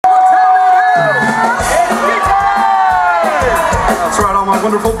That's right, all my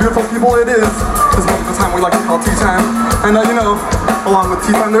wonderful, beautiful people, it is this moment of time we like to call tea time. And you know, along with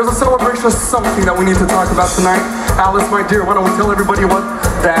tea time, there's a celebration of something that we need to talk about tonight. Alice, my dear, why don't we tell everybody what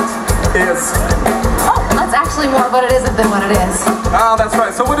that is? Oh, that's actually more what it isn't than what it is. Ah, that's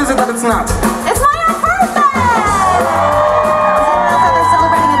right. So what is it that it's not? It's my unbirthday! They're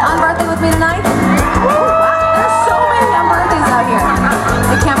celebrating an unbirthday with me tonight? Wow, there's so many unbirthdays out here.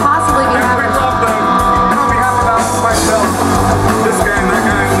 It can't possibly be happening. We love them. On behalf of Alice, myself, this guy and that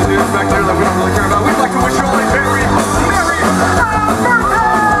guy, and the dudes back there that we don't really care about, we'd like to wish you all a very merry unbirthday!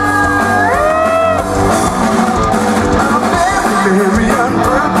 Merry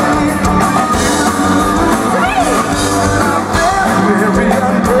unbirthday! Merry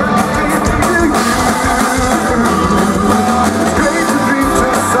unbirthday to you! It's great to dream to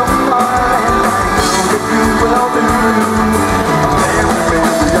someone, and I know that you will do.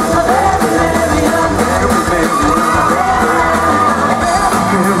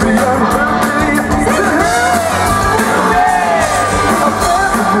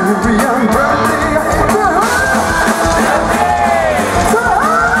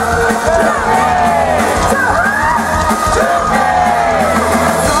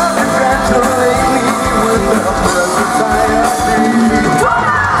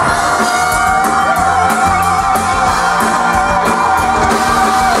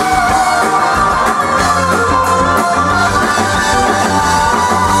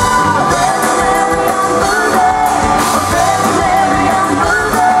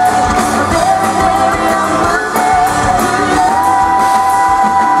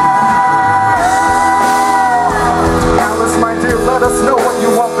 Let us know what you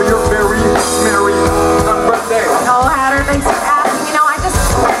want for your very merry unbirthday. Oh, Hatter, thanks for asking. You know,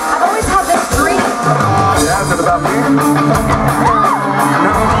 I've always had this dream. Yeah, is it about me? No.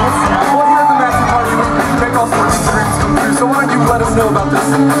 Well, here at the Maxi Party, we make all sorts of dreams come true. So why don't you let us know about this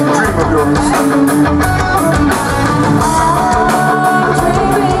dream of yours?